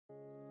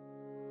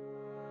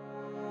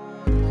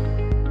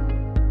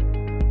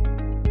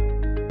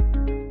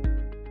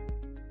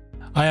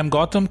I am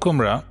Gautam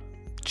Kumra,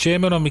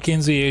 Chairman of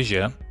McKinsey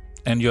Asia,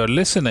 and you're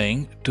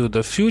listening to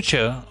the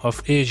Future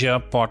of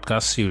Asia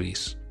podcast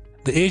series.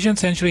 The Asian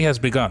century has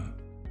begun.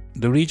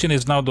 The region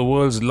is now the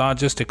world's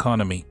largest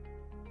economy.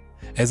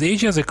 As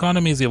Asia's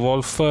economies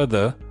evolve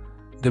further,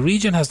 the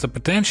region has the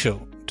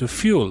potential to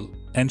fuel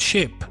and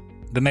shape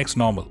the next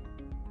normal.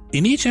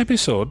 In each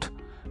episode,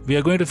 we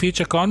are going to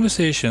feature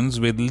conversations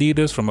with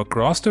leaders from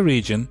across the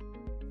region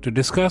to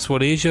discuss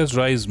what Asia's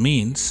rise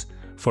means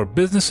for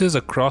businesses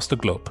across the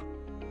globe.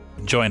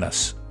 Join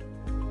us.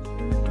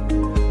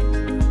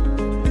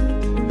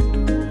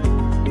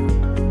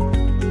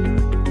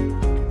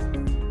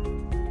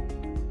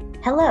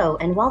 Hello,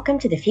 and welcome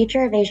to the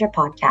Future of Asia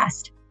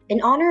podcast.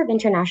 In honor of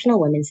International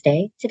Women's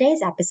Day,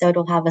 today's episode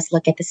will have us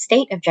look at the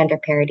state of gender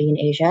parity in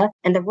Asia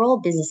and the role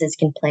businesses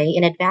can play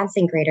in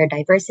advancing greater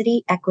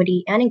diversity,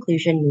 equity, and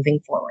inclusion moving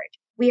forward.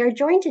 We are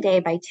joined today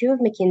by two of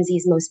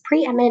McKinsey's most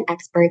preeminent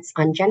experts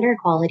on gender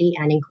equality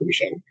and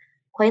inclusion,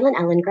 Qoilan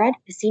Elengred,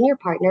 a senior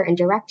partner and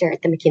director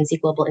at the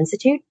McKinsey Global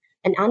Institute,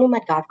 and Anu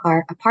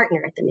Madgavkar, a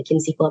partner at the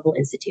McKinsey Global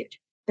Institute.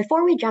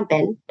 Before we jump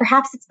in,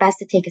 perhaps it's best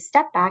to take a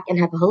step back and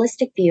have a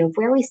holistic view of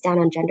where we stand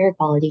on gender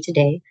equality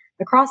today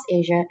across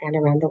Asia and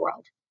around the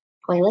world.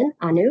 Qoilan,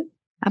 Anu?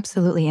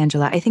 Absolutely,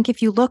 Angela. I think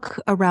if you look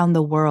around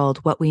the world,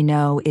 what we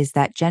know is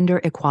that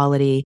gender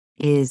equality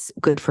is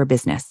good for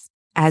business.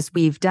 As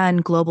we've done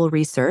global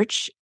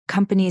research,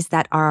 companies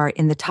that are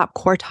in the top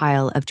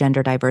quartile of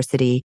gender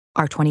diversity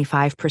are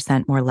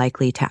 25% more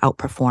likely to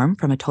outperform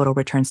from a total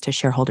returns to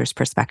shareholders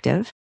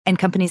perspective. And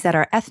companies that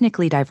are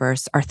ethnically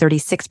diverse are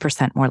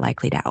 36% more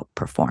likely to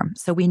outperform.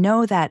 So we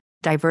know that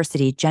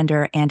diversity,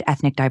 gender and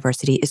ethnic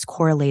diversity, is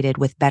correlated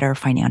with better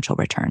financial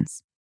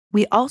returns.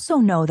 We also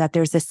know that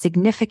there's a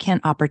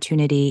significant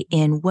opportunity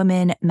in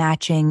women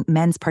matching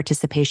men's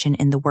participation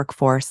in the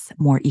workforce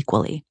more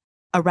equally.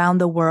 Around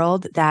the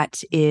world,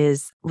 that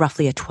is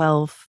roughly a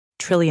 $12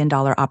 trillion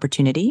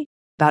opportunity,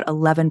 about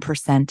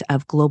 11%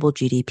 of global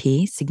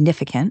GDP,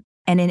 significant.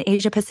 And in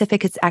Asia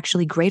Pacific, it's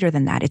actually greater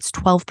than that. It's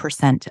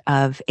 12%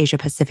 of Asia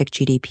Pacific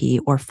GDP,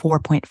 or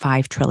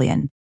 $4.5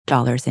 trillion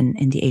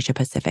in the Asia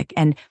Pacific.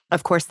 And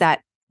of course,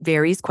 that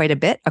varies quite a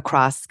bit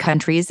across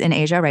countries in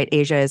Asia, right?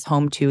 Asia is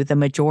home to the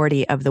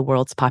majority of the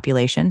world's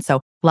population.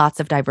 So lots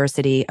of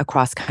diversity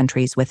across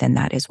countries within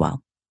that as well.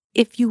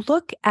 If you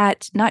look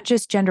at not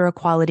just gender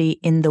equality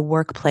in the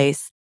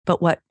workplace,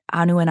 but what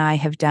Anu and I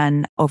have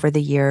done over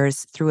the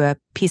years through a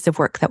piece of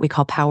work that we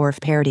call Power of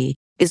Parity,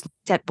 is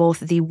looked at both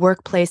the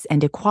workplace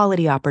and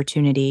equality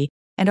opportunity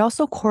and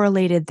also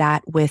correlated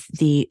that with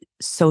the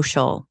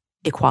social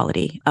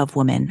equality of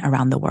women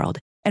around the world.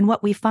 And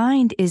what we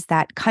find is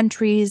that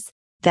countries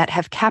that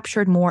have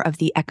captured more of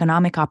the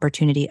economic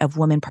opportunity of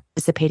women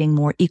participating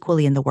more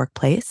equally in the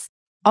workplace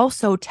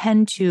also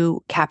tend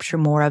to capture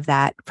more of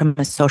that from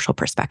a social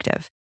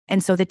perspective.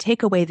 And so the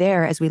takeaway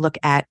there, as we look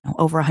at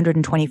over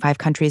 125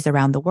 countries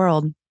around the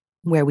world,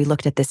 where we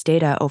looked at this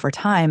data over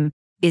time,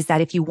 is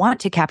that if you want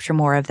to capture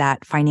more of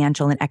that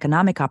financial and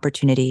economic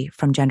opportunity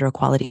from gender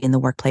equality in the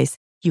workplace,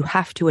 you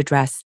have to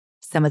address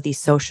some of these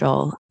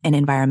social and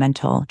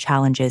environmental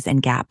challenges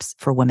and gaps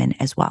for women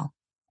as well.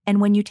 And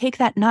when you take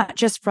that not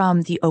just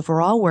from the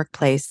overall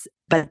workplace,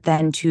 but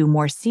then to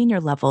more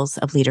senior levels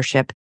of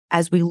leadership,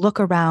 as we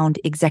look around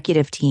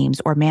executive teams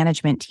or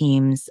management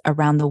teams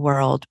around the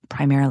world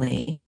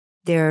primarily,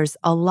 there's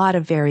a lot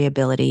of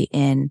variability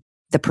in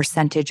the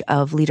percentage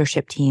of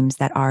leadership teams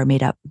that are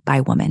made up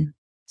by women.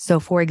 So,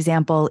 for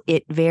example,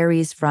 it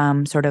varies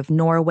from sort of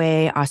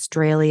Norway,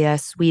 Australia,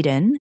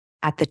 Sweden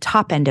at the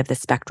top end of the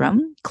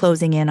spectrum,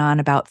 closing in on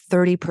about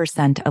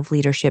 30% of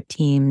leadership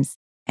teams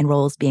and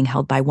roles being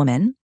held by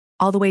women,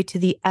 all the way to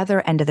the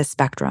other end of the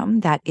spectrum,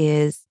 that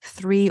is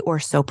 3 or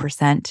so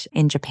percent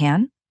in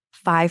Japan,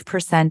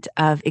 5%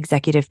 of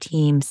executive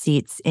team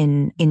seats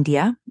in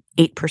India,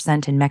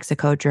 8% in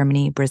Mexico,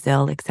 Germany,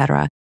 Brazil,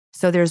 etc.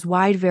 So there's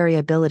wide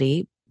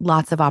variability,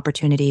 lots of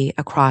opportunity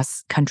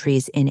across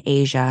countries in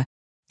Asia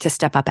to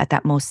step up at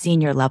that most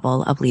senior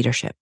level of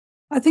leadership.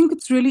 I think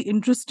it's really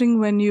interesting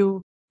when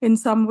you, in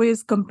some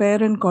ways,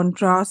 compare and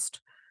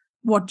contrast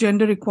what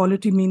gender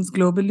equality means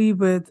globally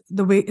with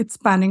the way it's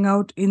panning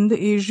out in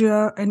the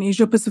Asia and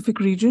Asia Pacific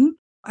region.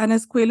 And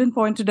as Qoilan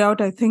pointed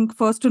out, I think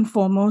first and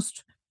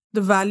foremost,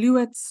 the value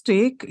at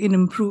stake in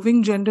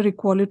improving gender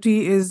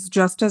equality is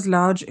just as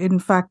large, in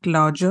fact,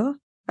 larger,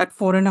 at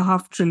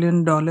 $4.5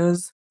 trillion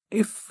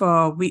if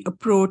we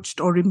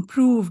approached or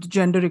improved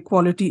gender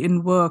equality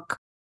in work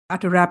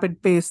at a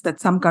rapid pace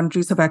that some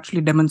countries have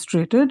actually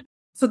demonstrated.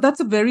 So that's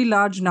a very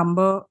large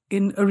number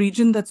in a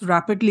region that's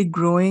rapidly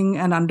growing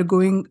and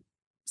undergoing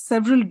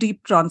several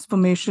deep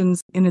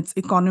transformations in its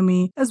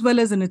economy as well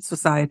as in its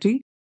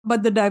society.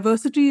 But the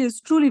diversity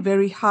is truly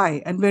very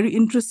high and very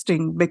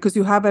interesting because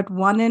you have at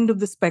one end of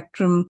the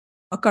spectrum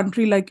a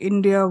country like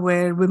India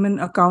where women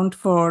account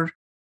for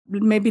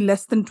maybe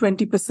less than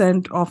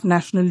 20% of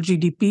national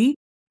GDP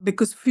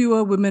because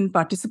fewer women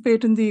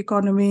participate in the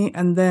economy,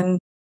 and then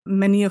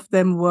many of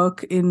them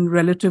work in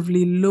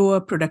relatively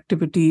lower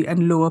productivity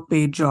and lower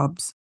paid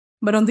jobs.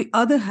 But on the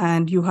other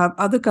hand, you have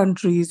other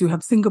countries, you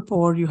have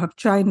Singapore, you have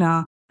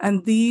China,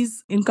 and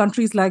in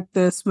countries like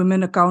this,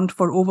 women account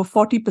for over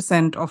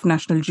 40% of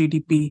national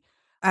GDP.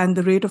 And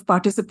the rate of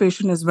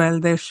participation as well,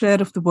 their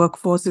share of the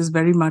workforce is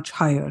very much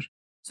higher.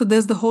 So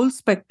there's the whole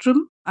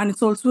spectrum. And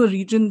it's also a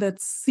region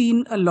that's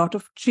seen a lot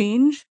of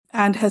change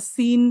and has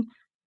seen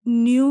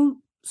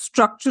new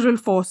structural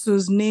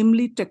forces,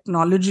 namely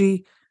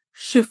technology,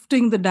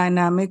 shifting the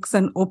dynamics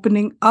and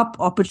opening up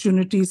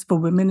opportunities for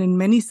women in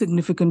many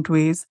significant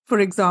ways. For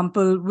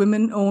example,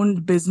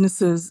 women-owned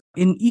businesses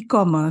in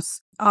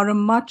e-commerce are a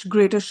much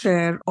greater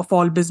share of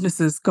all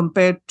businesses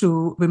compared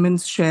to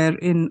women's share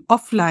in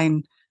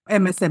offline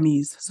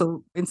MSMEs.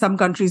 So in some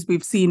countries,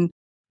 we've seen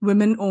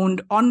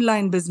women-owned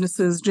online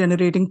businesses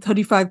generating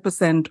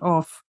 35%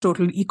 of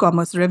total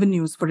e-commerce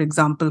revenues, for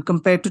example,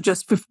 compared to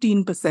just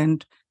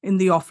 15% in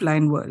the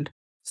offline world.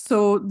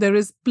 So there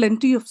is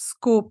plenty of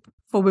scope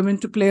for women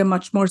to play a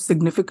much more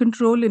significant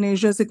role in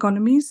Asia's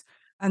economies.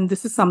 And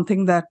this is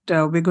something that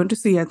we're going to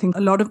see, I think,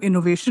 a lot of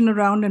innovation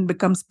around and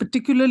becomes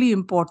particularly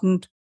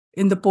important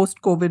in the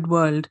post-COVID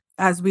world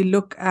as we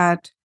look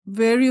at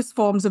various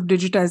forms of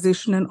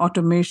digitization and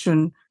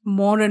automation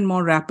more and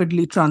more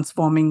rapidly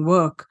transforming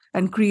work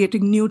and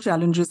creating new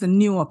challenges and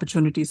new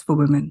opportunities for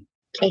women.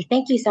 Okay,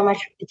 thank you so much,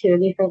 the two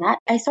of you, for that.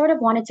 I sort of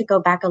wanted to go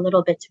back a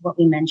little bit to what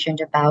we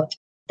mentioned about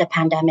the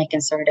pandemic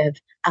and sort of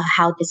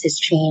how this has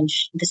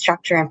changed the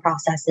structure and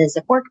processes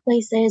of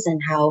workplaces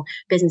and how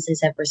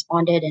businesses have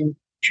responded and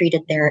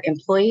treated their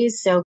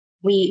employees. So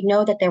we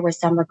know that there were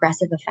some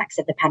regressive effects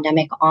of the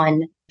pandemic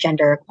on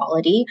gender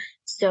equality.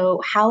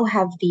 So how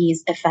have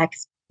these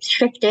effects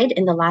shifted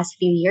in the last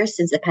few years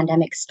since the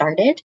pandemic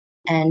started?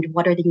 And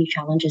what are the new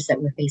challenges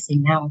that we're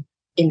facing now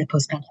in the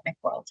post-pandemic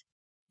world?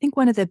 I think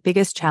one of the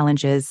biggest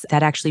challenges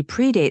that actually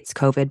predates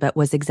COVID but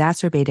was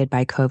exacerbated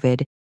by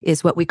COVID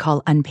is what we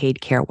call unpaid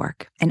care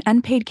work. And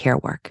unpaid care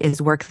work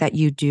is work that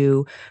you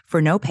do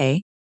for no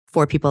pay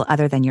for people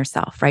other than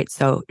yourself, right?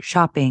 So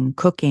shopping,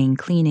 cooking,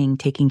 cleaning,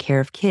 taking care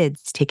of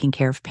kids, taking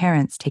care of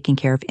parents, taking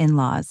care of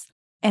in-laws.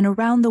 And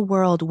around the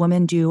world,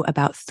 women do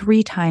about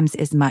 3 times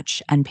as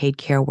much unpaid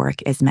care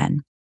work as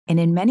men. And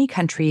in many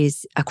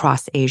countries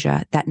across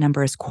Asia, that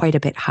number is quite a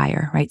bit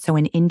higher, right? So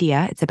in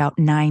India, it's about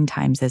 9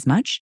 times as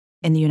much.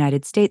 In the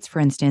United States, for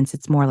instance,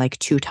 it's more like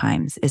 2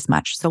 times as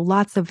much. So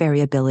lots of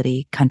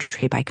variability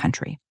country by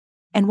country.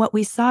 And what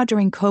we saw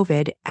during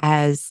COVID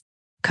as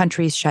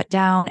countries shut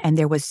down and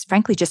there was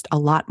frankly just a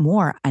lot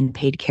more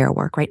unpaid care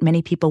work, right?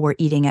 Many people were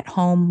eating at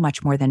home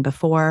much more than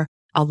before.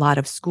 A lot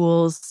of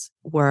schools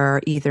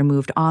were either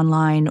moved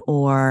online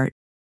or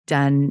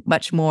done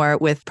much more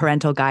with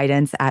parental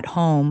guidance at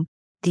home.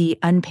 The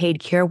unpaid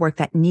care work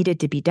that needed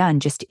to be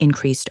done just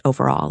increased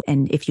overall.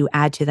 And if you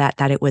add to that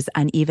it was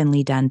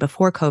unevenly done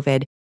before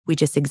COVID, we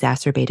just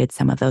exacerbated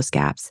some of those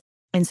gaps.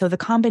 And so the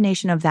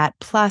combination of that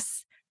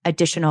plus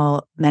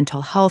additional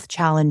mental health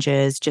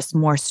challenges, just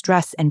more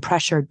stress and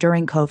pressure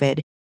during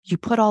COVID, you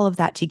put all of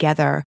that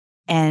together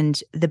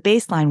and the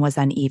baseline was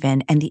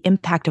uneven and the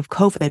impact of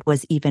COVID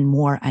was even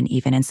more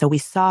uneven. And so we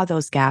saw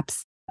those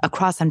gaps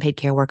across unpaid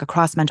care work,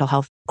 across mental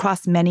health,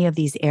 across many of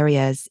these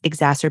areas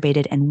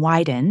exacerbated and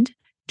widened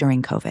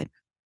during COVID.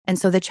 And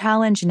so the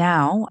challenge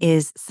now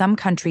is some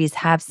countries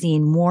have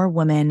seen more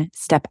women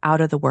step out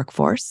of the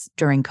workforce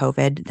during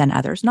COVID than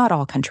others, not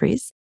all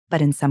countries,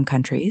 but in some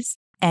countries.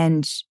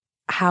 And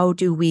how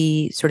do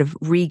we sort of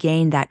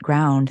regain that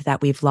ground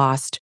that we've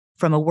lost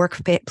from a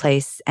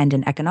workplace and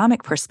an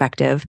economic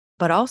perspective,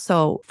 but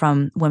also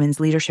from women's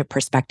leadership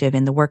perspective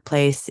in the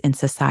workplace, in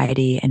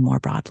society, and more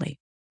broadly?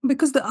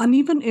 Because the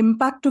uneven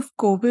impact of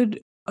COVID,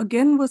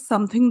 again, was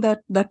something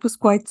that was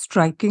quite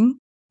striking.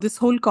 This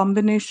whole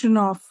combination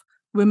of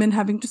women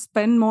having to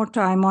spend more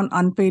time on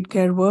unpaid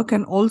care work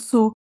and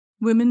also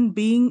women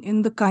being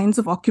in the kinds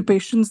of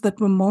occupations that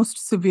were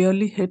most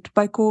severely hit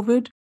by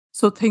COVID.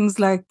 So things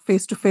like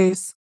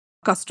face-to-face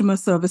customer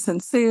service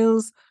and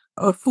sales,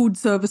 food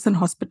service and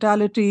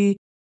hospitality.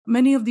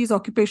 Many of these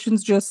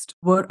occupations just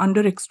were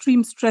under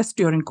extreme stress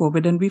during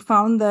COVID. And we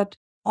found that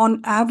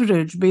on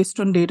average, based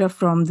on data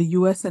from the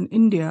US and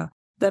India,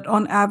 that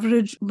on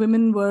average,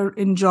 women were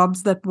in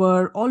jobs that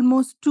were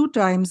almost 2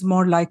 times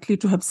more likely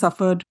to have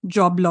suffered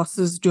job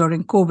losses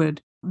during COVID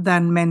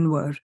than men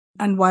were.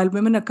 And while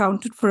women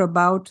accounted for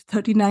about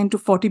 39 to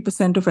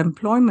 40% of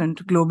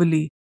employment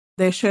globally,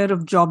 their share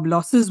of job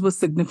losses was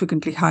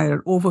significantly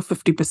higher, over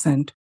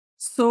 50%.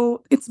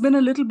 So it's been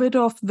a little bit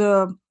of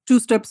the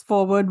 2 steps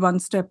forward, 1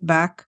 step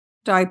back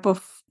type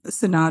of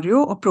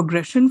scenario or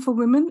progression for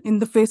women in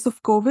the face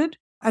of COVID.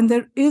 And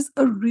there is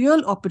a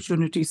real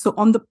opportunity. So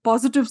on the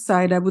positive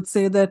side, I would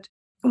say that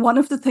one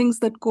of the things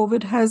that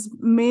COVID has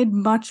made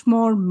much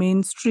more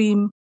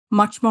mainstream,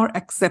 much more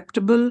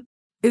acceptable,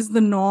 is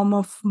the norm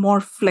of more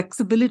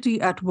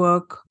flexibility at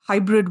work,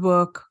 hybrid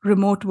work,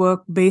 remote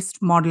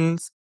work-based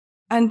models.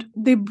 And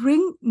they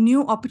bring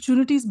new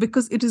opportunities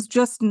because it is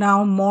just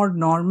now more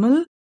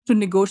normal to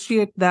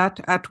negotiate that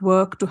at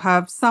work, to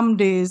have some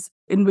days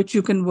in which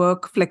you can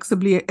work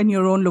flexibly in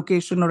your own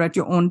location or at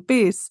your own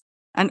pace.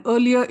 And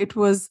earlier, it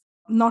was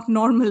not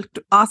normal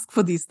to ask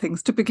for these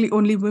things. Typically,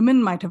 only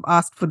women might have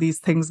asked for these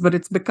things, but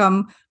it's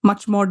become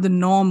much more the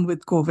norm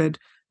with COVID.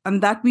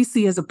 And that we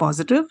see as a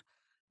positive.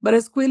 But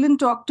as Quaylen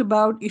talked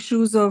about,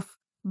 issues of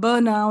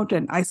burnout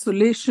and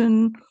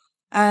isolation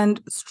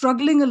and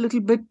struggling a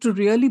little bit to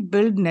really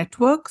build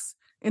networks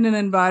in an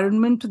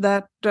environment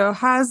that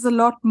has a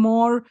lot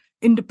more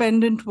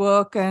independent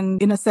work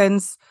and, in a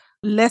sense,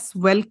 less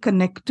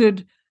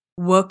well-connected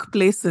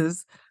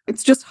workplaces.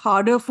 It's just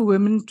harder for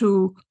women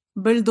to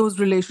build those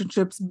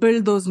relationships,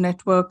 build those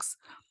networks,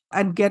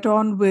 and get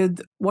on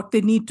with what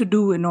they need to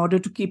do in order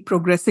to keep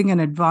progressing and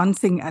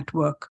advancing at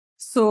work.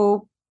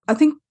 So I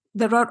think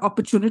there are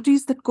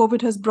opportunities that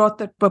COVID has brought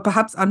that were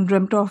perhaps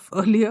undreamt of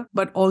earlier,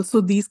 but also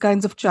these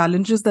kinds of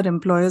challenges that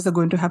employers are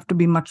going to have to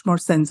be much more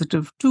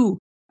sensitive to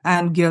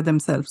and gear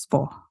themselves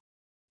for.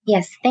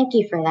 Yes, thank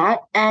you for that.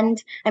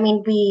 And I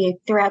mean,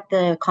 throughout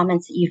the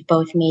comments that you've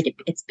both made,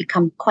 it's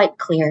become quite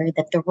clear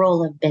that the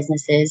role of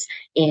businesses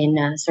in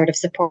sort of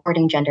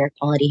supporting gender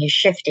equality has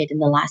shifted in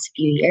the last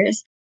few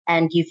years.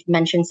 And you've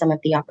mentioned some of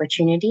the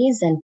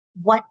opportunities and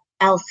what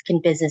else can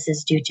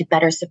businesses do to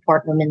better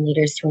support women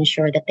leaders to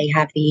ensure that they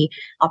have the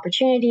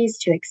opportunities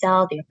to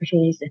excel, the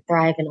opportunities to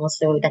thrive, and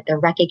also that they're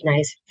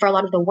recognized for a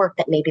lot of the work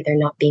that maybe they're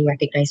not being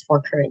recognized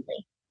for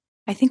currently.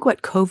 I think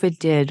what COVID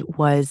did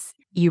was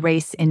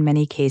erase, in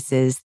many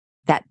cases,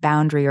 that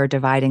boundary or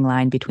dividing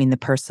line between the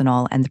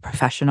personal and the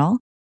professional.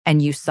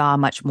 And you saw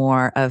much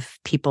more of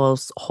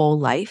people's whole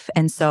life.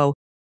 And so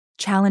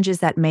challenges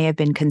that may have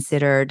been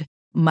considered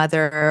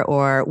mother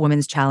or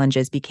women's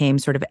challenges became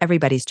sort of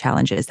everybody's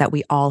challenges that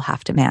we all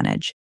have to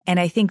manage. And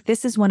I think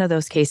this is one of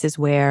those cases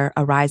where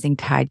a rising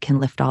tide can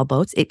lift all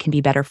boats. It can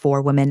be better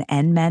for women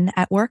and men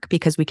at work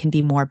because we can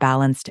be more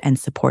balanced and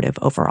supportive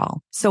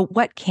overall. So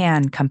what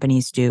can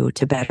companies do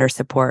to better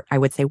support, I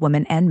would say,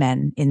 women and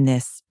men in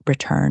this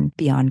return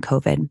beyond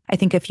COVID? I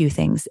think a few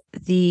things.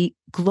 The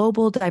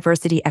global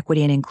diversity,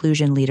 equity, and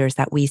inclusion leaders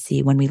that we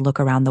see when we look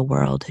around the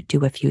world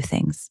do a few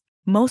things.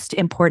 Most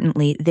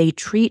importantly, they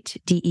treat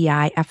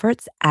DEI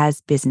efforts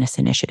as business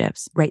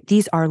initiatives, right?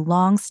 These are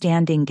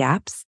long-standing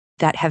gaps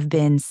that have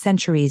been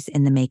centuries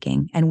in the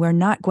making, and we're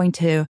not going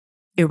to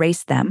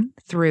erase them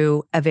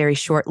through a very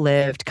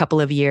short-lived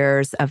couple of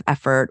years of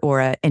effort or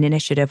an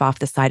initiative off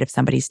the side of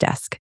somebody's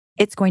desk.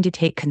 It's going to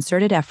take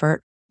concerted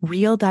effort,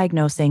 real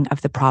diagnosing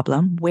of the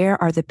problem.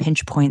 Where are the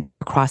pinch points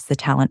across the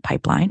talent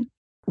pipeline?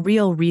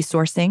 Real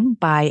resourcing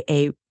by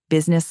a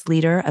business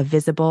leader, a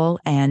visible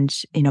and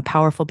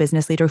powerful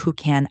business leader who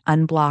can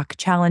unblock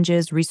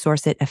challenges,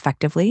 resource it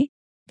effectively.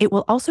 It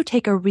will also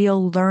take a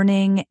real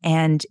learning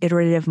and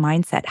iterative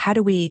mindset. How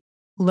do we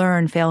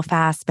learn, fail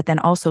fast, but then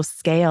also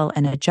scale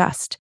and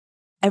adjust?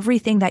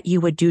 Everything that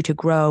you would do to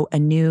grow a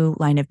new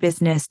line of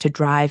business, to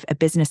drive a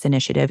business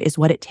initiative, is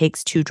what it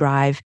takes to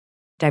drive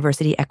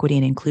diversity, equity,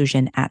 and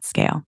inclusion at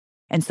scale.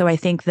 And so I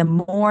think the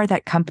more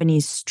that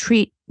companies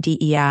treat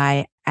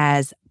DEI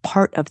as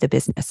part of the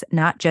business,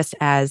 not just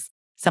as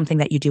something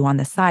that you do on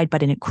the side,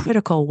 but in a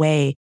critical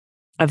way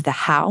of the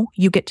how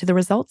you get to the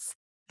results,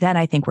 then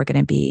I think we're going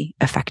to be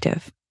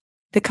effective.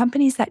 The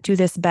companies that do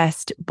this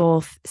best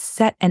both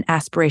set an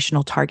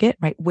aspirational target,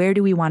 right? Where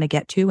do we want to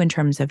get to in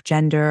terms of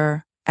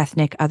gender,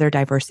 ethnic, other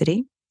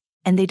diversity?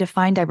 And they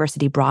define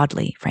diversity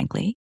broadly,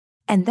 frankly.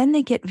 And then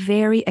they get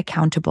very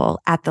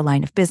accountable at the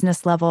line of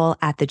business level,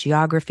 at the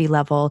geography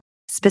level.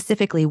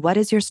 Specifically, what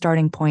is your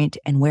starting point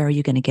and where are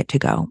you going to get to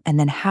go? And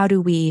then how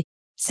do we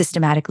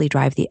systematically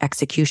drive the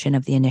execution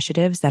of the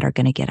initiatives that are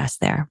going to get us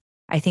there?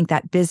 I think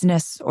that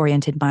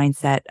business-oriented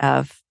mindset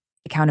of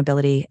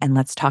accountability and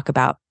let's talk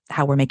about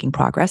how we're making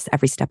progress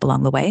every step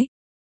along the way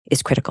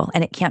is critical.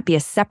 And it can't be a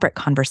separate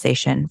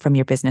conversation from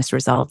your business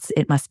results.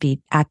 It must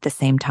be at the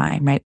same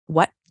time, right?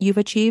 What you've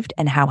achieved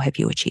and how have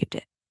you achieved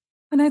it?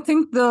 And I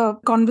think the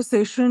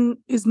conversation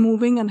is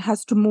moving and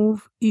has to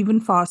move even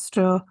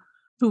faster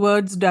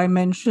towards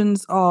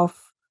dimensions of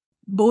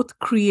both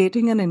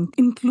creating an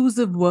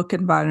inclusive work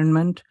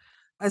environment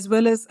as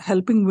well as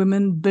helping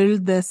women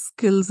build their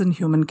skills and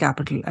human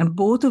capital. And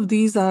both of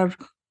these are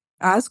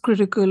as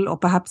critical or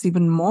perhaps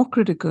even more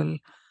critical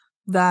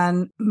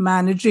than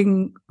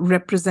managing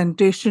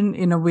representation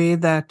in a way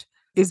that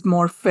is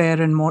more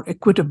fair and more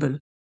equitable.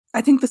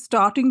 I think the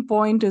starting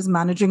point is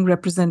managing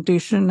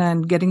representation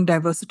and getting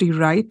diversity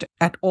right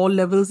at all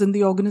levels in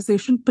the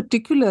organization,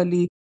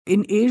 particularly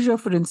in Asia,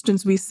 for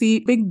instance. We see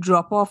big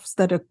drop-offs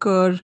that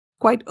occur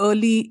quite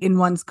early in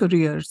one's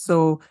career.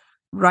 So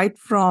right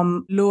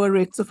from lower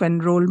rates of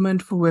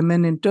enrollment for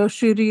women in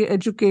tertiary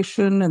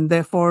education and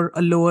therefore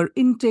a lower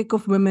intake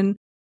of women,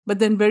 but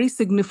then very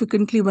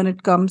significantly when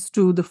it comes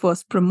to the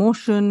first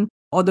promotion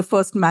or the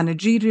first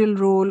managerial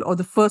role or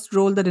the first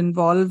role that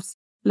involves,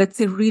 let's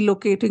say,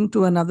 relocating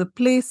to another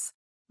place.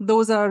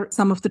 Those are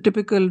some of the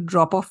typical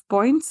drop-off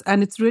points.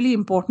 And it's really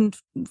important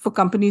for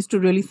companies to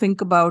really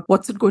think about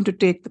what's it going to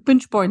take, the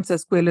pinch points,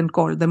 as Quaylen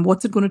called them,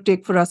 what's it going to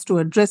take for us to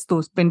address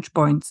those pinch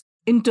points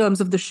in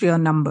terms of the sheer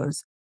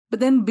numbers. But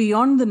then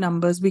beyond the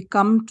numbers, we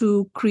come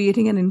to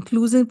creating an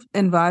inclusive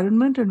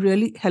environment and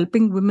really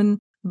helping women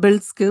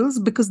build skills,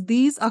 because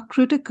these are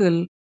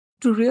critical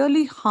to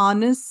really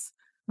harness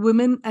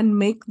women and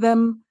make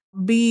them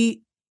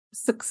be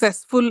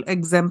successful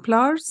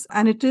exemplars.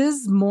 And it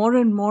is more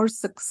and more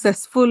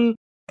successful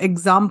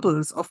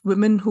examples of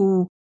women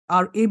who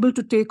are able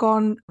to take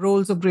on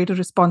roles of greater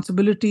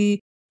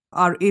responsibility,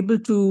 are able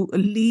to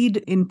lead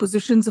in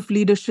positions of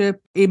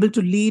leadership, able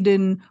to lead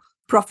in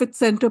profit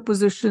center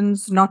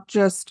positions, not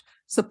just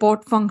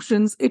support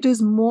functions. It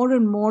is more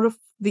and more of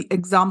the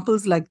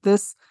examples like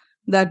this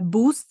that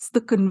boosts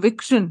the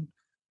conviction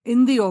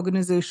in the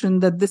organization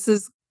that this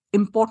is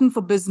important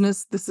for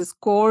business, this is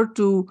core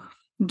to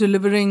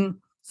delivering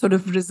sort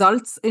of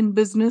results in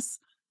business,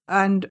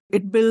 and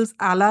it builds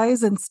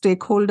allies and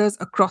stakeholders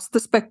across the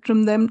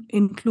spectrum, then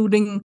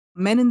including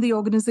men in the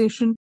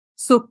organization.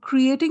 So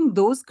creating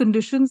those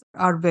conditions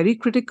are very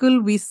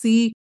critical. We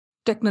see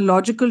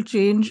technological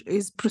change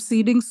is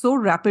proceeding so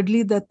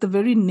rapidly that the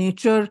very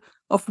nature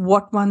of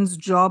what one's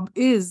job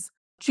is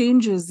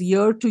changes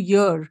year to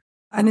year.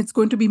 And it's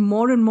going to be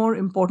more and more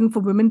important for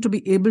women to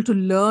be able to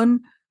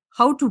learn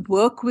how to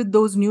work with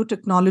those new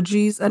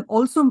technologies and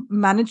also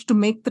manage to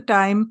make the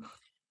time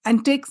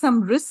and take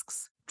some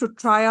risks to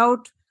try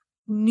out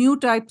new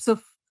types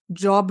of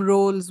job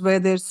roles where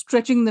they're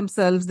stretching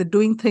themselves, they're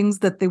doing things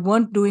that they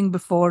weren't doing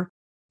before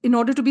in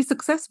order to be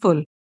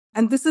successful.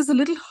 And this is a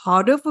little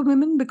harder for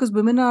women because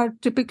women are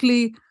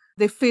typically,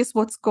 they face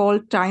what's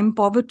called time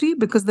poverty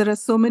because there are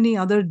so many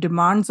other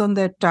demands on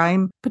their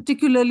time,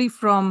 particularly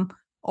from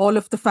all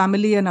of the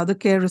family and other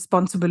care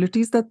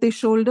responsibilities that they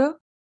shoulder.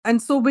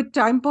 And so with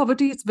time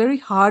poverty, it's very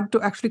hard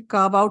to actually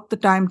carve out the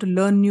time to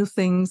learn new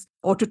things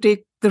or to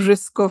take the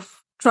risk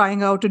of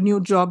trying out a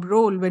new job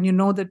role when you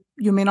know that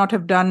you may not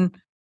have done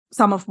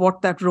some of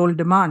what that role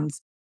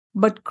demands.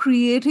 But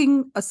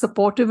creating a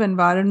supportive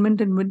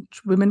environment in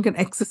which women can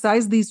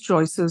exercise these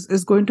choices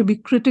is going to be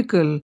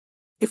critical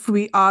if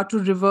we are to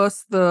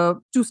reverse the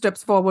 2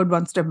 steps forward,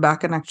 1 step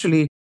back, and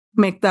actually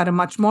make that a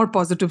much more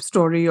positive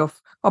story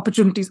of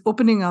opportunities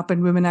opening up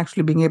and women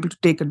actually being able to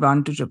take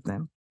advantage of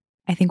them.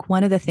 I think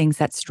one of the things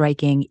that's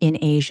striking in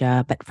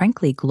Asia, but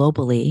frankly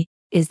globally,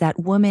 is that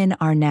women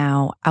are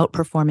now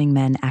outperforming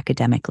men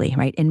academically,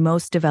 right? In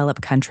most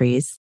developed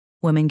countries,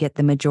 women get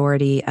the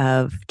majority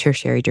of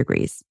tertiary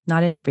degrees,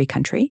 not in every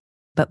country,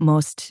 but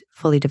most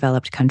fully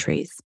developed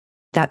countries.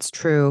 That's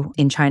true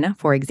in China,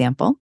 for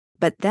example.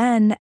 But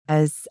then,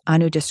 as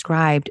Anu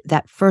described,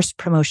 that first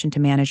promotion to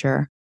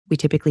manager, we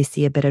typically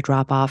see a bit of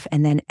drop off.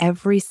 And then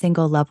every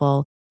single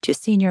level to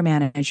senior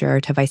manager,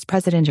 to vice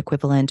president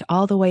equivalent,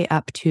 all the way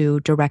up to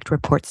direct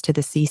reports to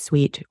the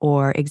C-suite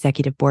or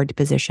executive board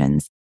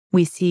positions,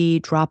 we see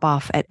drop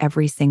off at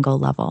every single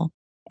level.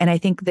 And I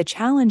think the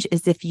challenge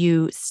is if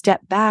you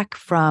step back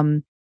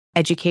from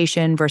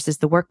education versus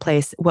the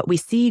workplace, what we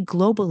see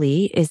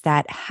globally is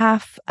that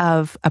half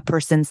of a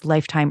person's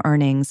lifetime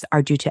earnings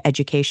are due to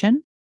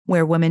education,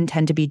 where women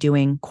tend to be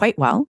doing quite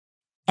well,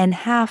 and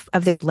half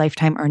of their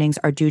lifetime earnings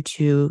are due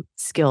to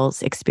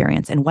skills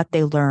experience and what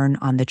they learn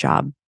on the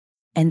job.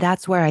 And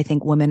that's where I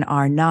think women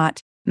are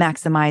not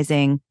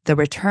maximizing the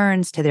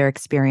returns to their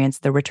experience,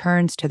 the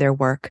returns to their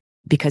work,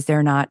 because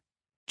they're not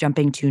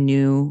jumping to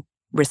new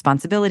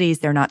responsibilities.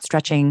 They're not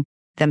stretching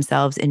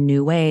themselves in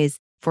new ways.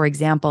 For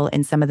example,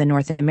 in some of the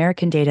North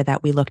American data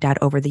that we looked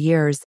at over the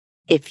years,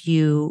 if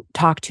you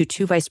talk to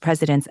 2 vice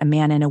presidents, a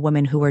man and a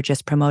woman who were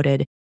just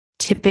promoted,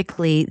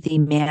 typically the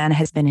man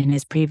has been in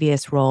his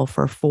previous role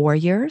for 4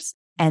 years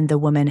and the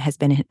woman has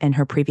been in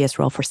her previous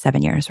role for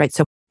 7 years, right?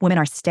 So women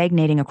are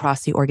stagnating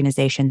across the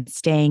organization,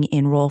 staying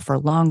in role for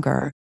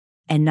longer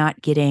and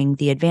not getting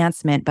the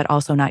advancement, but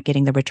also not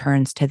getting the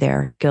returns to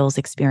their skills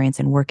experience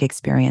and work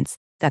experience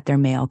that their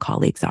male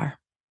colleagues are.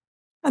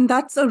 And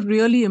that's a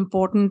really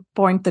important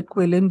point that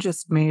Quilin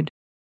just made,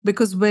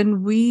 because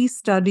when we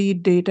study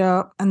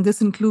data, and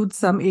this includes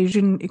some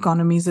Asian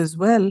economies as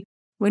well,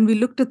 when we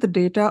looked at the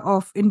data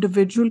of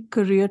individual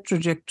career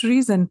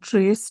trajectories and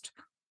traced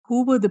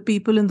who were the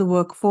people in the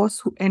workforce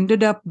who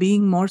ended up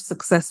being more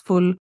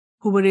successful,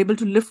 who were able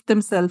to lift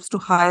themselves to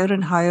higher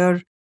and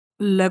higher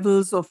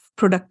levels of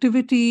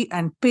productivity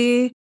and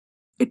pay,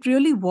 it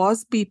really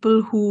was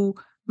people who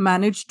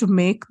managed to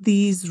make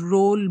these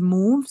role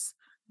moves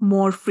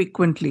more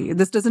frequently.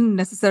 This doesn't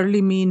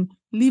necessarily mean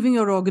leaving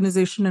your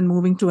organization and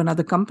moving to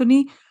another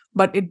company,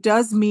 but it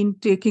does mean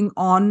taking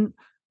on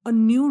a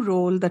new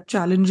role that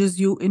challenges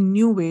you in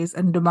new ways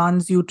and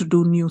demands you to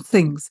do new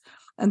things.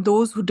 And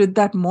those who did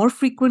that more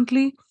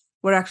frequently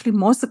were actually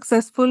more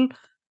successful,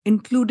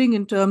 including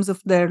in terms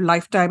of their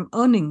lifetime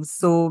earnings.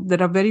 So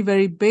there are very,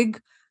 very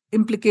big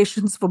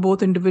implications for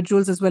both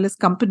individuals as well as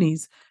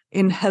companies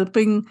in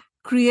helping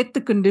create the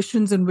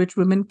conditions in which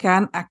women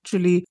can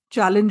actually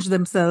challenge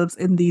themselves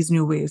in these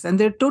new ways. And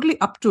they're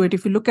totally up to it.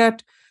 If you look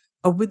at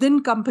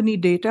within company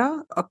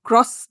data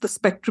across the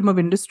spectrum of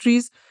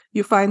industries,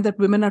 you find that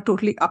women are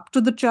totally up to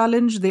the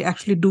challenge. They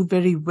actually do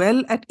very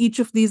well at each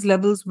of these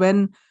levels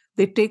when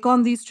they take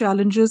on these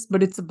challenges,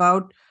 but it's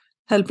about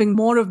helping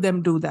more of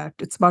them do that.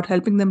 It's about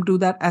helping them do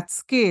that at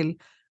scale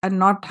and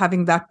not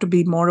having that to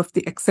be more of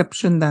the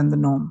exception than the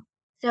norm.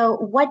 So,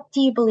 what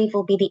do you believe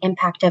will be the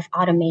impact of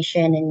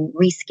automation and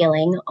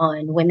reskilling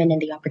on women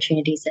and the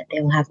opportunities that they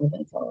will have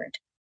moving forward?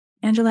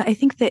 Angela, I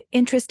think the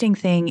interesting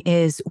thing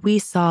is we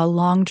saw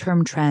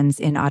long-term trends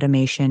in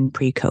automation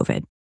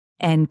pre-COVID.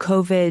 And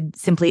COVID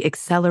simply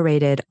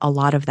accelerated a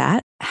lot of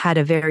that, had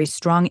a very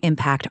strong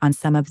impact on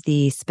some of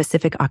the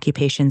specific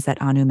occupations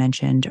that Anu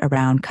mentioned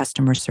around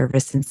customer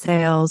service and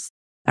sales,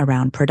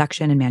 around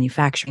production and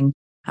manufacturing,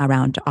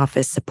 around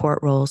office support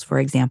roles, for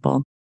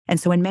example. And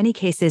so in many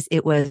cases,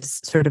 it was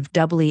sort of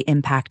doubly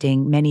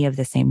impacting many of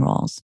the same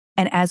roles.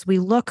 And as we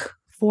look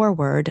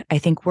forward, I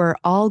think we're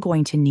all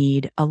going to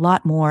need a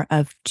lot more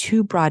of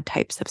two broad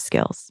types of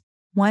skills.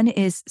 One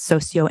is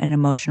socio and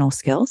emotional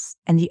skills,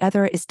 and the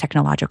other is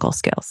technological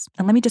skills.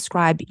 And let me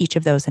describe each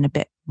of those in a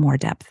bit more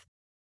depth.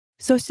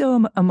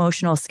 Socio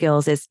emotional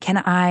skills is, can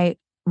I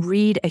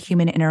read a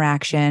human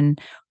interaction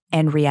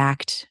and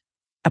react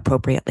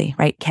appropriately,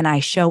 right? Can I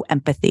show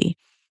empathy?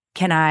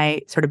 Can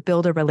I sort of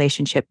build a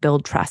relationship,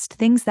 build trust,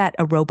 things that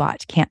a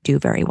robot can't do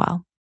very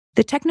well?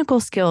 The technical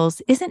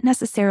skills isn't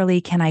necessarily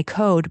can I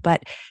code,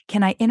 but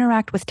can I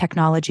interact with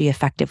technology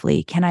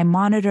effectively? Can I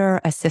monitor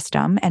a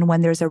system? And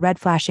when there's a red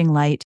flashing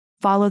light,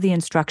 follow the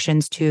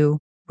instructions to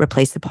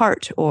replace the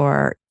part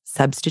or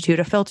substitute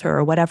a filter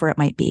or whatever it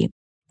might be.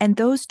 And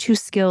those two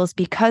skills,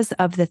 because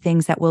of the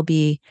things that will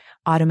be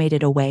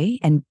automated away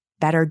and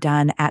better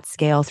done at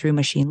scale through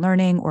machine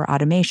learning or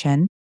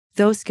automation,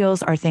 those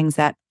skills are things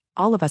that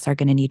all of us are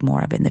going to need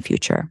more of in the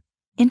future.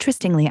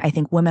 Interestingly, I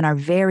think women are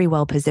very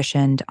well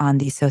positioned on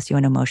these socio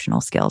and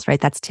emotional skills,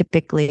 right? That's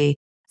typically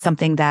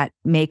something that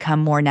may come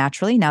more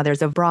naturally. Now,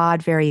 there's a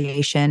broad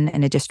variation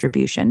and a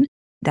distribution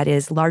that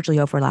is largely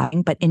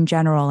overlapping, but in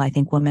general, I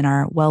think women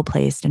are well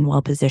placed and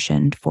well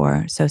positioned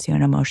for socio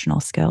and emotional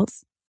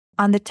skills.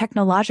 On the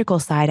technological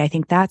side, I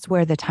think that's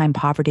where the time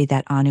poverty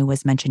that Anu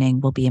was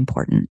mentioning will be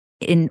important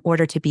in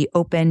order to be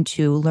open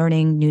to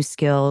learning new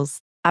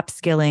skills,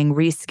 upskilling,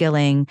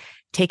 reskilling,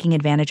 taking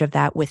advantage of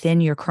that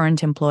within your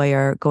current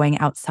employer, going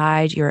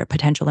outside your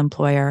potential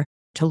employer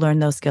to learn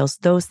those skills.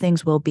 Those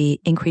things will be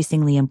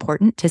increasingly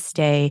important to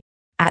stay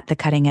at the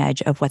cutting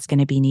edge of what's going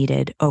to be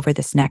needed over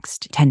this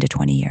next 10 to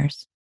 20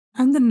 years.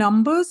 And the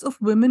numbers of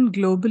women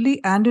globally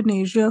and in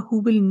Asia who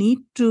will need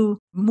to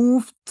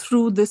move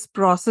through this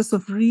process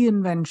of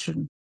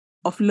reinvention,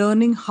 of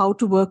learning how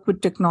to work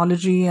with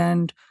technology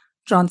and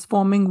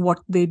transforming what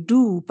they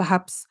do,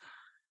 perhaps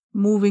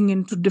moving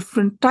into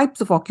different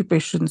types of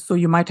occupations. So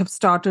you might have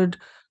started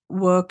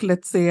work,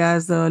 let's say,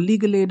 as a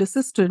legal aid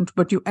assistant,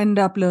 but you end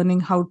up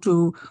learning how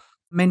to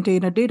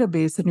maintain a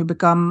database and you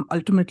become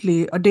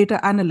ultimately a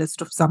data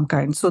analyst of some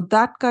kind. So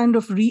that kind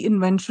of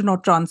reinvention or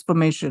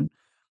transformation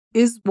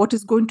is what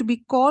is going to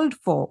be called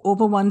for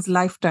over one's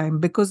lifetime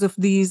because of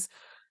these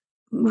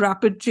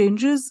rapid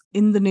changes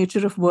in the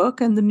nature of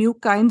work and the new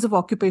kinds of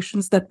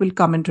occupations that will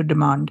come into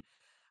demand.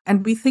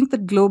 And we think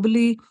that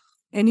globally,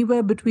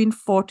 anywhere between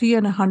 40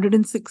 and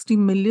 160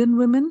 million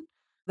women.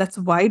 That's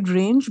a wide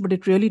range, but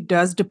it really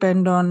does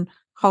depend on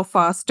how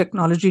fast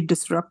technology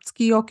disrupts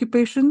key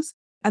occupations.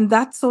 And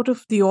that's sort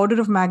of the order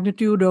of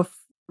magnitude of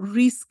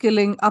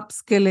reskilling,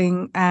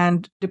 upskilling,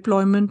 and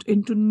deployment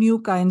into new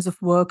kinds of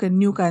work and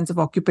new kinds of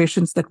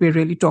occupations that we're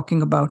really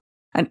talking about.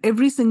 And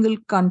every single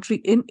country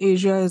in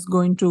Asia is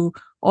going to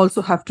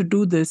also have to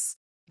do this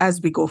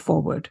as we go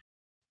forward.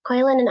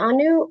 Koilan and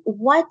Anu,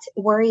 what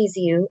worries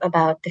you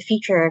about the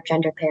future of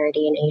gender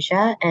parity in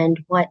Asia,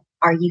 and what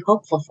are you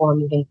hopeful for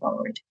moving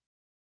forward?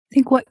 I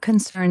think what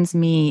concerns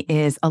me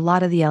is a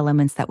lot of the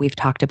elements that we've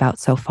talked about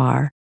so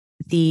far,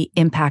 the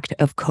impact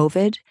of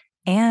COVID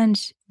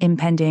and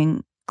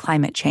impending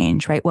climate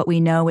change, right? What we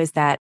know is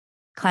that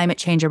climate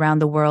change around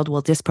the world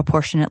will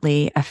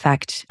disproportionately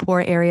affect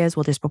poor areas,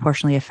 will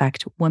disproportionately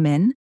affect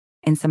women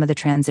in some of the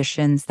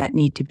transitions that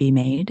need to be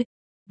made.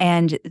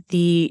 And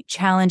the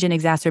challenge and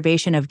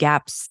exacerbation of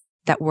gaps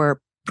that were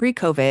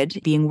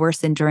pre-COVID being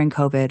worsened during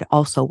COVID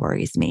also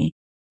worries me.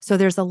 So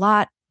there's a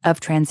lot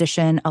of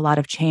transition, a lot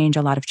of change,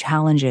 a lot of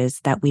challenges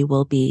that we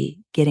will be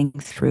getting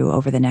through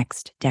over the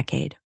next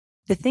decade.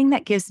 The thing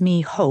that gives me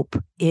hope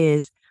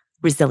is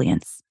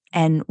resilience.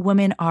 And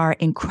women are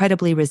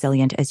incredibly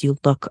resilient as you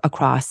look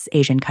across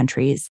Asian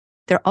countries.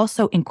 They're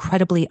also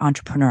incredibly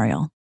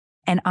entrepreneurial.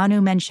 And Anu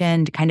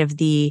mentioned kind of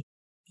the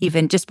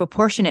even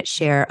disproportionate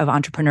share of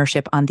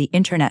entrepreneurship on the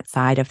internet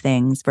side of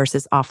things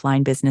versus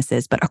offline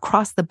businesses. But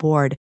across the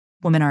board,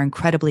 women are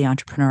incredibly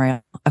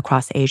entrepreneurial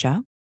across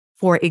Asia.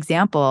 For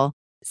example,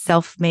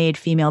 self-made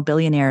female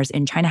billionaires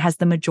in China has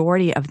the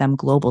majority of them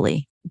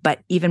globally.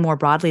 But even more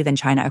broadly than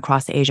China,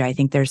 across Asia, I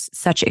think there's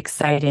such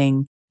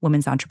exciting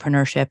women's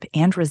entrepreneurship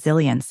and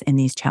resilience in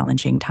these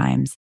challenging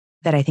times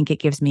that I think it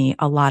gives me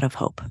a lot of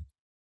hope.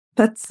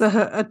 That's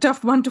a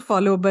tough one to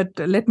follow, but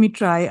let me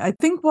try. I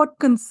think what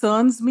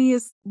concerns me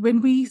is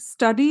when we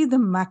study the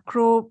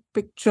macro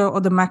picture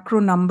or the macro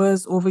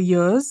numbers over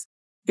years,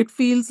 it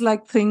feels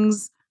like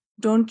things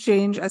don't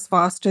change as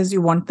fast as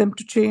you want them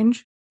to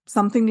change.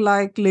 Something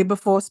like labor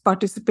force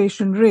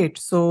participation rate.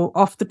 So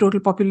of the total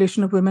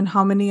population of women,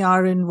 how many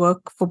are in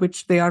work for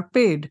which they are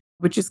paid?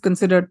 which is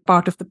considered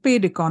part of the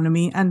paid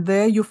economy. And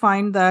there you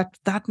find that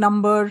that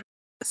number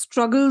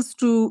struggles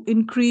to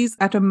increase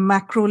at a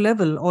macro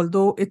level,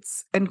 although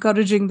it's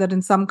encouraging that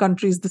in some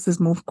countries this has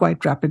moved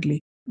quite rapidly.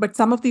 But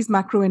some of these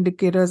macro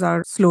indicators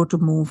are slow to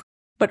move.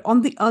 But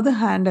on the other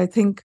hand, I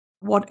think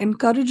what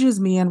encourages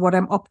me and what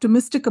I'm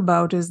optimistic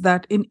about is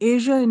that in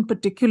Asia in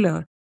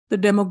particular, the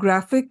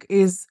demographic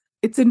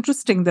it's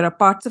interesting. There are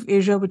parts of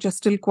Asia which are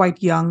still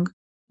quite young.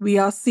 We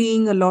are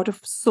seeing a lot of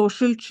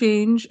social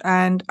change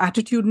and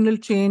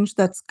attitudinal change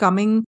that's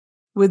coming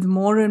with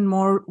more and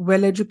more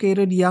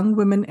well-educated young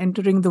women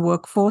entering the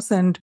workforce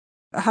and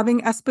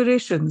having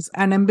aspirations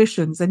and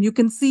ambitions. And you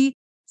can see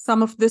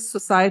some of this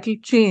societal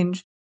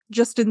change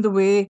just in the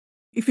way,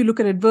 if you look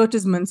at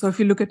advertisements or if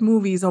you look at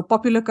movies or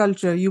popular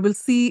culture, you will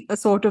see a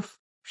sort of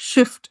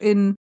shift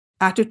in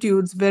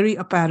attitudes very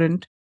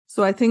apparent.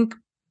 So I think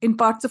in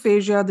parts of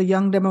Asia, the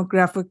young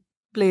demographic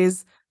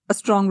plays a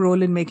strong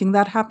role in making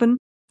that happen.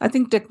 I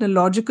think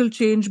technological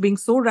change being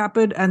so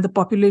rapid and the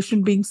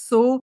population being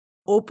so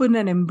open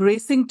and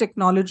embracing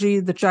technology,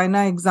 the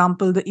China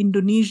example, the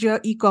Indonesia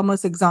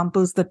e-commerce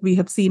examples that we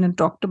have seen and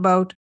talked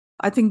about,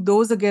 I think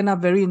those again are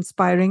very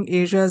inspiring.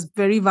 Asia is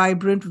very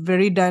vibrant,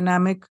 very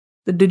dynamic.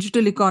 The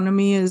digital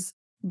economy is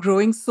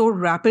growing so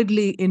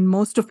rapidly in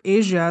most of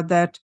Asia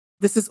that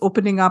this is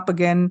opening up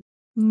again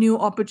new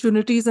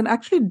opportunities and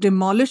actually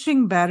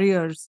demolishing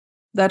barriers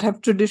that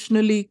have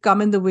traditionally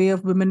come in the way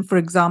of women, for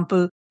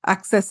example,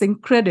 accessing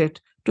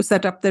credit to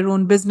set up their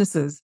own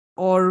businesses,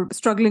 or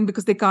struggling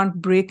because they can't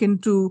break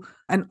into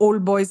an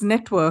old boys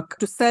network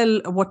to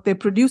sell what they're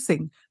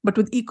producing. But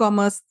with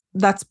e-commerce,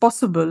 that's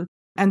possible.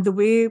 And the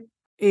way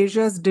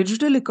Asia's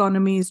digital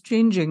economy is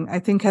changing, I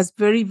think has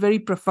very, very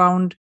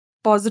profound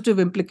positive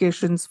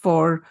implications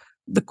for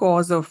the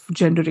cause of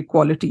gender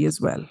equality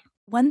as well.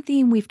 One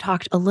theme we've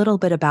talked a little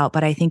bit about,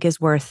 but I think is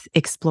worth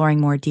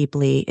exploring more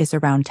deeply, is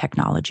around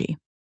technology.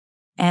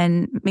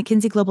 And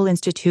McKinsey Global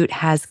Institute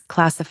has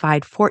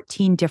classified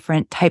 14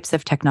 different types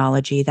of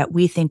technology that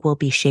we think will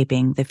be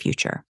shaping the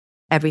future.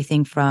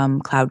 Everything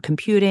from cloud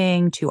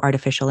computing to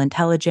artificial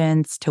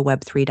intelligence to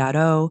Web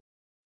 3.0.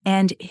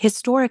 And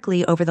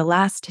historically, over the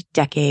last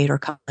decade or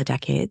couple of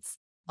decades,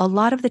 a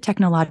lot of the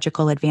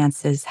technological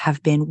advances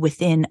have been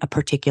within a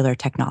particular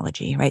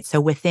technology, right? So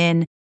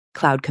within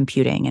cloud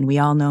computing, and we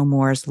all know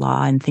Moore's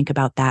law and think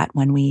about that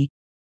when we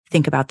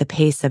think about the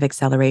pace of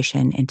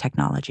acceleration in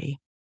technology.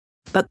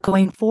 But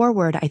going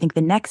forward, I think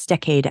the next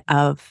decade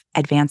of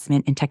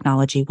advancement in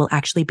technology will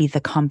actually be the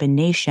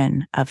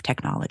combination of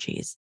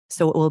technologies.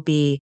 So it will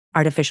be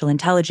artificial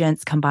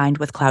intelligence combined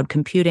with cloud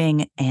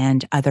computing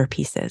and other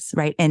pieces,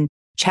 right? And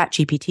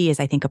ChatGPT is,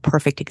 I think, a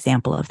perfect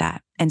example of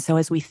that. And so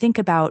as we think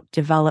about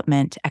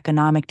development,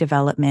 economic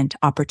development,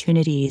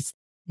 opportunities,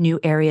 new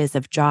areas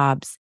of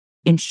jobs,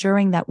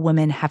 ensuring that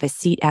women have a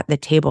seat at the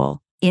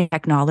table in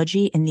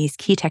technology, in these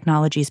key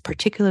technologies,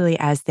 particularly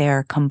as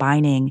they're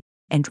combining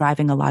and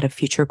driving a lot of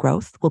future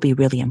growth, will be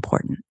really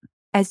important.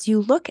 As you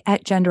look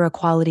at gender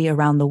equality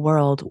around the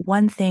world,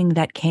 one thing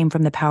that came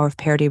from the Power of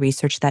Parity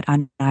research that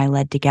Anya and I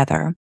led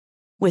together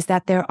was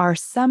that there are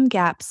some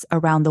gaps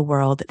around the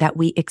world that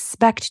we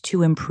expect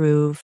to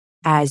improve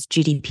as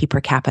GDP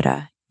per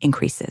capita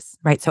increases,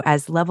 right? So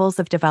as levels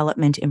of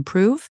development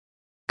improve,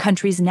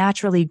 countries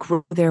naturally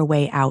grow their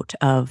way out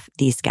of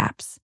these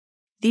gaps.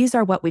 These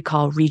are what we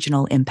call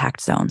regional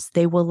impact zones.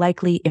 They will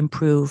likely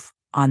improve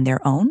on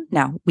their own.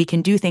 Now, we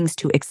can do things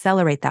to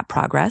accelerate that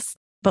progress,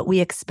 but we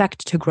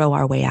expect to grow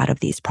our way out of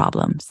these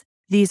problems.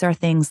 These are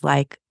things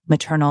like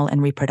maternal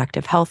and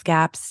reproductive health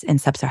gaps in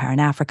sub-Saharan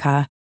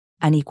Africa,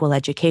 unequal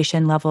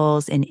education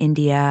levels in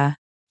India,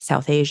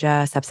 South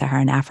Asia,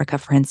 sub-Saharan Africa,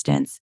 for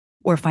instance,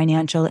 or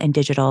financial and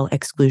digital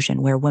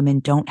exclusion, where women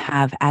don't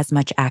have as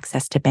much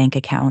access to bank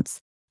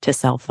accounts, to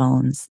cell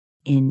phones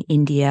in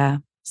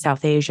India,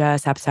 South Asia,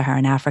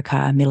 sub-Saharan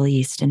Africa, Middle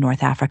East, and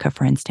North Africa,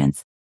 for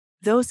instance.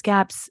 Those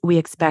gaps we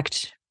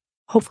expect,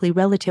 hopefully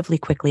relatively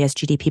quickly as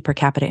GDP per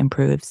capita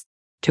improves,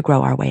 to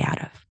grow our way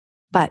out of.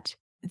 But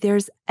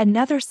there's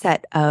another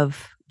set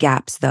of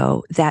gaps,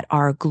 though, that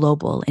are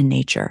global in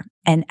nature.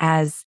 And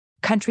as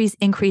countries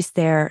increase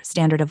their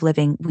standard of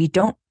living, we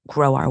don't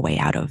grow our way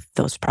out of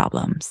those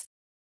problems.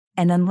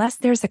 And unless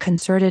there's a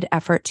concerted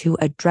effort to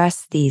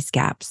address these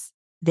gaps,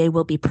 they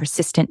will be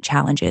persistent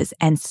challenges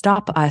and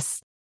stop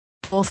us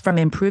both from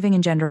improving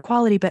in gender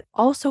equality, but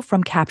also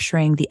from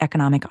capturing the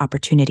economic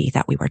opportunity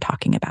that we were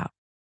talking about.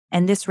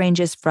 And this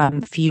ranges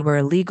from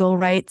fewer legal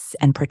rights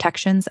and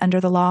protections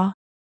under the law,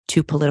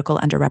 to political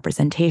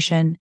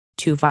underrepresentation,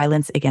 to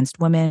violence against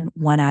women.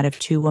 1 out of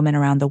 2 women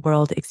around the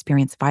world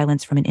experience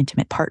violence from an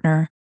intimate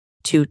partner,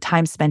 to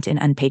time spent in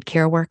unpaid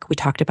care work. We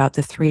talked about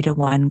the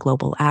 3-to-1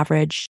 global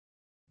average,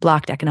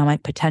 blocked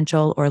economic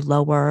potential or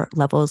lower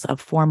levels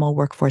of formal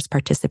workforce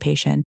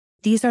participation.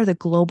 These are the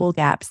global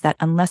gaps that,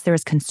 unless there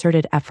is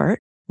concerted effort,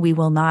 we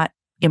will not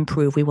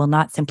improve. We will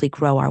not simply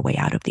grow our way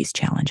out of these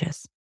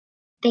challenges.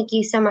 Thank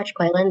you so much,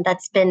 Koilan.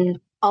 That's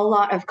been a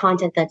lot of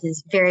content that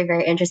is very,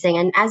 very interesting.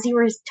 And as you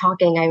were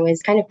talking, I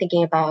was kind of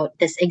thinking about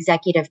this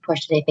executive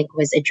push that I think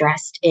was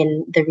addressed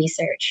in the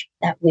research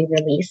that we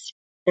released.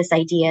 This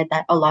idea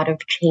that a lot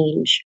of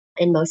change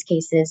in most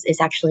cases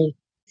is actually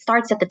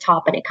starts at the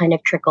top and it kind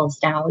of trickles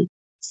down.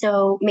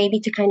 So maybe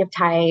to kind of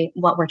tie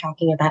what we're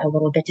talking about a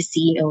little bit to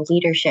CEO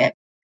leadership,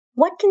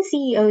 what can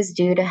CEOs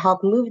do to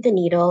help move the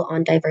needle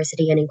on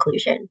diversity and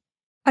inclusion?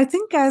 I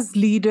think as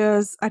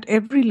leaders at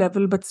every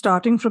level, but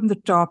starting from the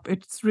top,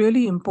 it's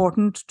really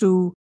important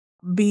to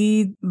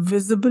be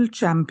visible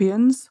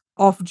champions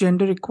of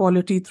gender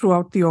equality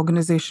throughout the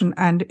organization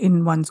and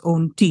in one's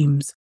own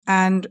teams.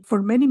 And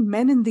for many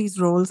men in these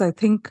roles, I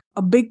think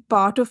a big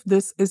part of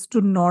this is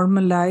to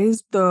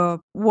normalize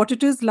what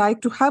it is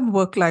like to have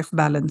work-life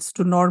balance,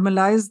 to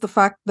normalize the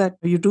fact that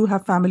you do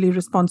have family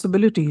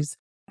responsibilities.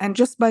 And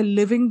just by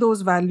living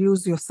those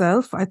values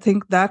yourself, I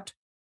think that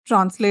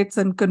translates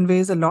and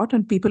conveys a lot,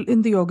 and people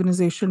in the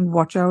organization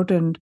watch out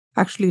and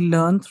actually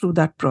learn through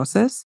that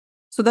process.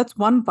 So that's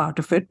one part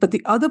of it. But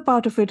the other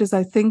part of it is,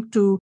 I think,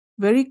 to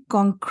very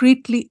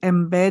concretely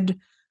embed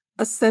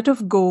a set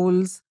of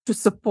goals to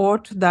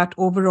support that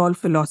overall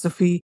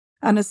philosophy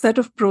and a set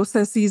of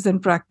processes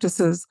and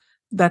practices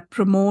that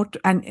promote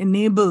and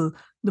enable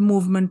the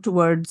movement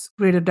towards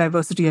greater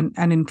diversity and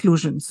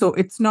inclusion. So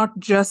it's not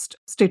just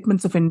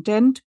statements of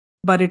intent,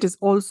 but it is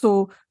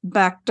also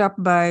backed up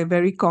by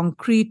very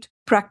concrete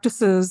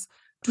practices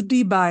to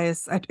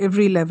de-bias at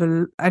every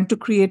level and to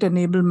create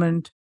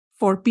enablement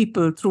for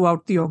people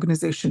throughout the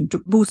organization, to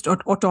boost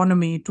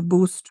autonomy, to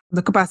boost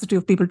the capacity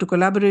of people to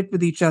collaborate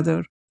with each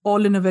other,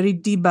 all in a very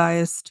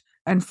de-biased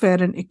and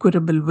fair and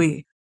equitable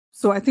way.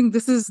 So I think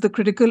this is the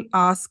critical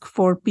ask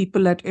for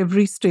people at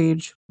every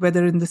stage,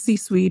 whether in the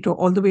C-suite or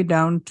all the way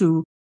down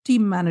to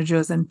team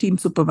managers and team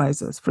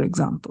supervisors, for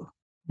example.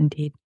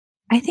 Indeed.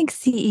 I think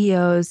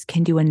CEOs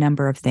can do a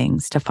number of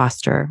things to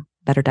foster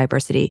better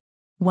diversity.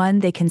 One,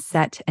 they can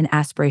set an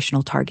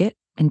aspirational target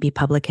and be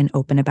public and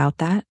open about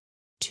that.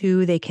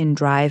 Two, they can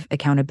drive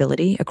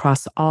accountability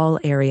across all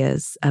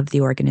areas of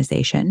the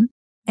organization.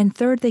 And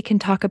third, they can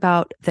talk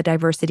about the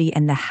diversity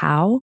and the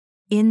how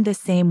in the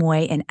same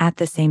way and at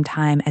the same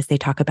time as they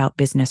talk about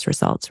business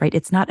results, right?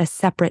 It's not a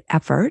separate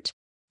effort.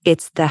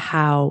 It's the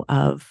how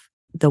of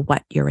the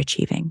what you're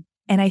achieving.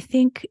 And I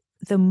think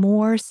the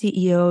more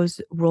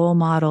CEOs role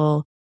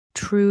model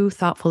true,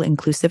 thoughtful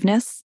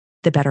inclusiveness,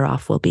 the better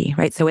off we'll be,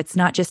 right? So it's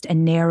not just a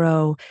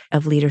narrow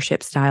of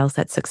leadership styles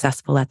that's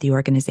successful at the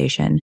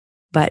organization,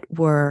 but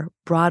we're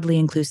broadly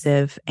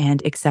inclusive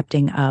and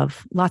accepting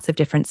of lots of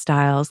different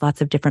styles,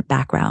 lots of different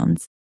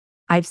backgrounds.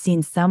 I've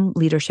seen some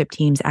leadership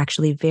teams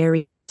actually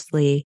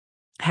variously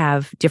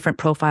have different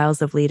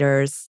profiles of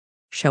leaders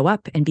show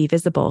up and be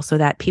visible so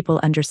that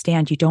people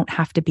understand you don't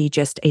have to be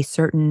just a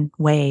certain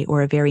way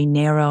or a very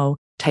narrow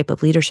type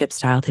of leadership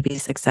style to be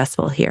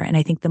successful here. And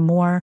I think the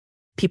more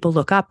people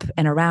look up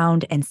and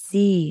around and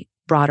see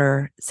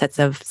broader sets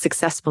of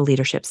successful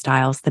leadership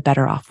styles, the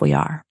better off we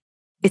are.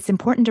 It's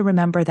important to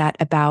remember that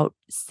about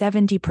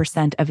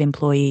 70% of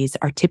employees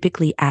are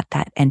typically at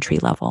that entry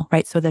level,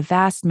 right? So the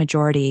vast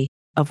majority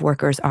of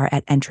workers are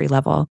at entry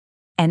level.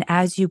 And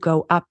as you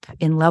go up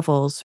in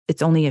levels,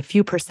 it's only a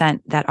few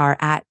percent that are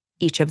at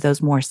each of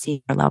those more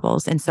senior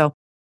levels. And so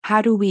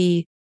how do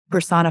we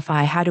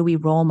personify, how do we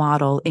role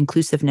model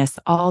inclusiveness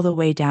all the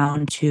way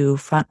down to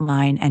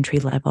frontline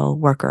entry-level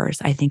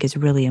workers, I think is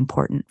really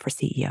important for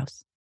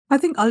CEOs. I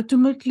think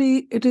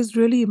ultimately it is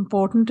really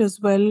important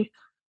as well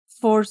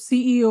for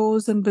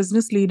CEOs and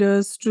business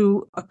leaders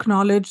to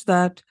acknowledge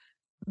that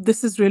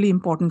this is really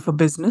important for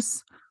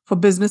business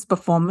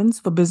performance,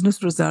 for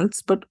business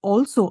results, but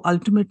also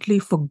ultimately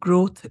for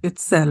growth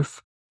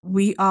itself.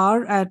 We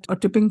are at a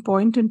tipping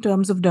point in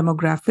terms of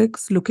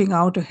demographics, looking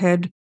out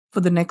ahead for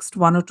the next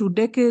 1 or 2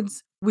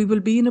 decades. We will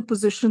be in a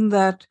position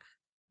that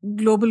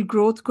global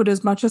growth could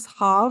as much as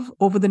halve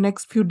over the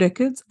next few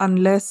decades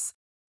unless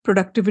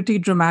productivity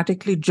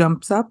dramatically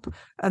jumps up.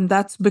 And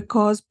that's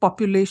because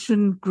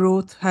population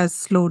growth has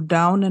slowed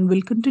down and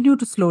will continue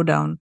to slow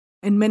down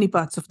in many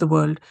parts of the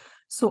world.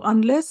 So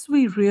unless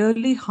we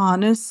really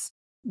harness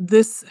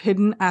this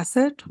hidden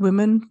asset,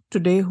 women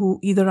today who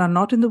either are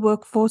not in the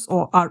workforce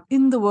or are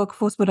in the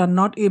workforce but are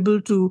not able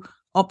to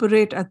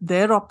operate at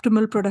their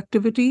optimal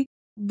productivity,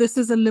 this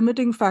is a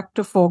limiting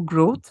factor for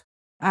growth.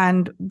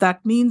 And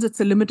that means it's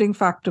a limiting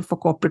factor for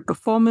corporate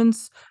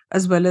performance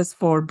as well as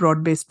for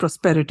broad-based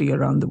prosperity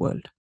around the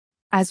world.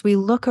 As we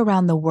look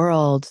around the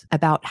world,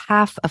 about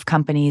half of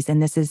companies,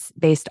 and this is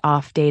based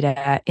off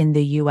data in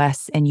the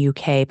US and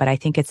UK, but I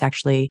think it's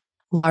actually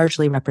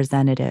largely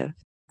representative,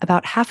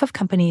 about half of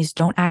companies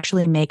don't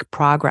actually make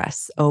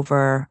progress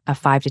over a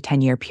 5 to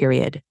 10 year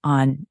period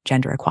on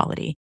gender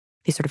equality.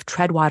 They sort of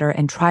tread water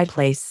and try to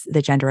place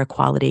the gender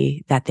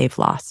equality that they've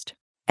lost.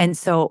 And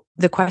so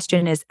the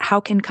question is, how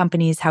can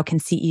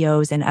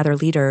CEOs and other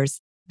leaders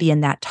be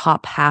in that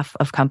top half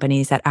of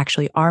companies that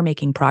actually are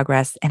making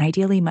progress, and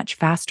ideally much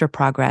faster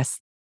progress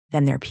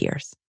than their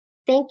peers?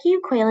 Thank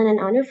you, Kweilin and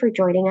Anu, for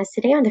joining us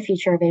today on the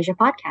Future of Asia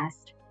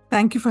podcast.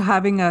 Thank you for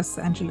having us,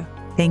 Angela.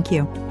 Thank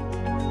you.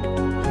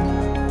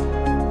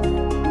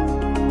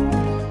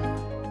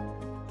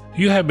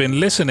 You have been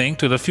listening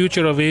to the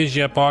Future of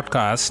Asia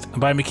podcast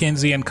by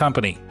McKinsey &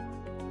 Company.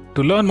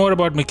 To learn more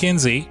about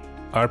McKinsey,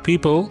 our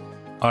people,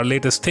 our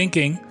latest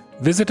thinking,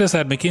 visit us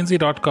at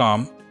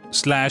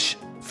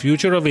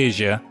mckinsey.com/Future of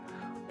Asia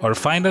or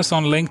find us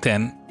on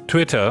LinkedIn,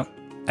 Twitter,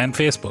 and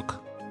Facebook.